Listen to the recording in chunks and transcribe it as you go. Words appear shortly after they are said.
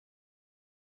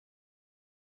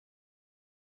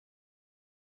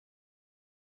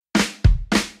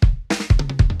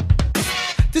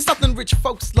rich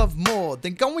folks love more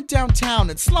than going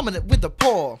downtown and slumming it with the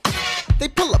poor. They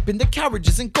pull up in their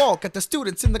carriages and gawk at the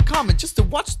students in the common just to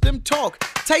watch them talk.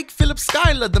 Take Philip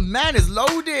Schuyler, the man is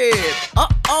loaded.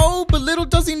 Uh-oh, but little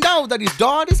does he know that his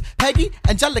daughters, Peggy,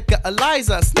 Angelica,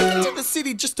 Eliza, sneak into the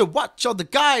city just to watch all the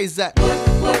guys at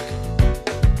work.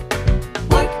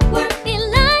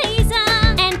 Eliza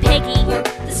and Peggy,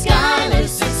 the Schuyler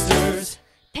sisters.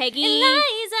 Peggy,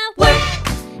 Eliza, work.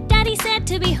 Daddy said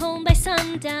to be home by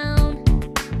sundown.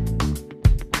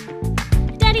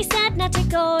 Daddy said not to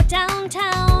go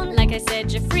downtown. Like I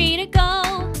said, you're free to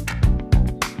go.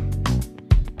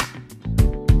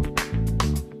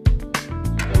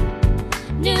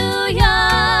 New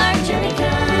York,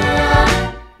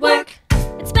 Angelica, work.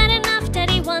 It's bad enough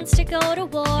Daddy wants to go to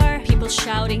war. People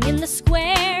shouting in the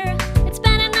square. It's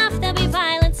bad enough there'll be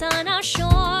violence on our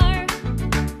shore.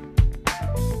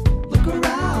 Look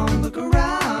around, look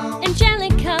around.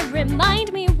 Angelica,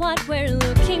 remind me what we're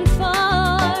looking for.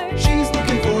 She's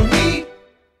looking for me.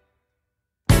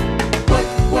 Work,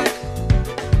 work.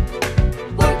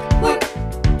 Work, work.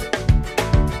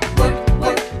 Work,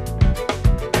 work.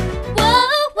 Whoa,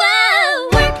 whoa,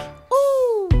 work.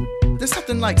 Ooh, there's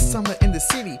something like summer in the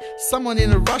city. Someone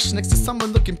in a rush next to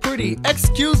someone looking pretty.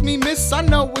 Excuse me, miss, I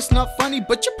know it's not funny,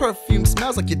 but your perfume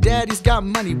smells like your daddy's got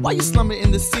money. Why you slumming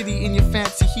in the city in your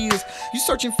fancy heels? You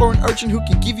searching for an urchin who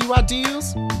can give you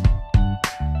ideals?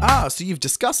 Ah, so you've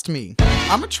discussed me.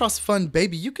 I'm a trust fund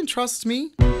baby, you can trust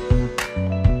me.